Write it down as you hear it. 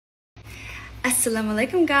Assalamu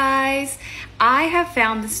alaikum, guys. I have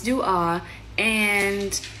found this dua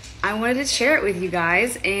and I wanted to share it with you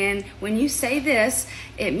guys. And when you say this,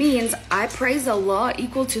 it means I praise Allah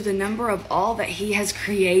equal to the number of all that He has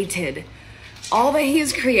created. All that He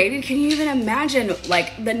has created. Can you even imagine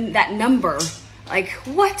like that number? Like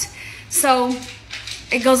what? So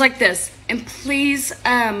it goes like this. And please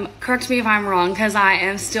correct me if I'm wrong because I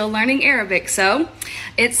am still learning Arabic. So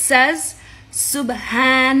it says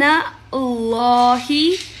Subhana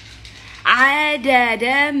Allahi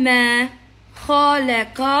adada ma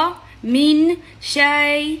khalaqa min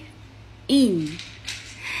shay'in.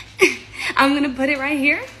 I'm gonna put it right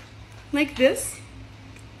here like this.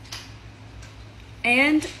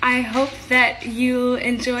 And I hope that you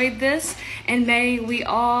enjoyed this, and may we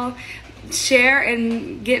all share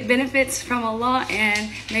and get benefits from Allah,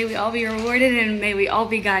 and may we all be rewarded, and may we all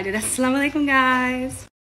be guided. Assalamu alaikum, guys.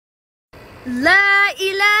 La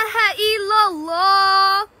ilaha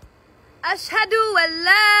illallah. Ashhadu an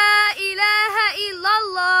la ilaha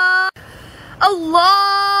illallah.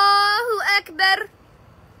 Allahu Akbar.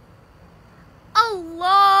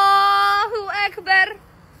 Allahu Akbar.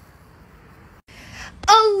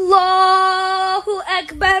 Allahu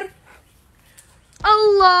Akbar.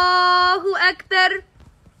 Allahu Akbar.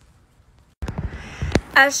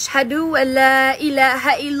 Ashhadu an la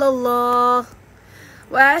ilaha illallah.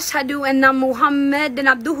 Wa ashhadu anna Muhammadan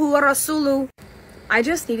abduhu wa rasuluh. I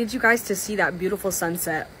just needed you guys to see that beautiful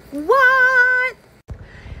sunset. What?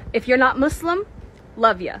 If you're not Muslim,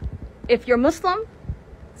 love ya. If you're Muslim,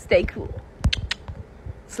 stay cool.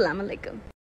 Assalamu alaikum.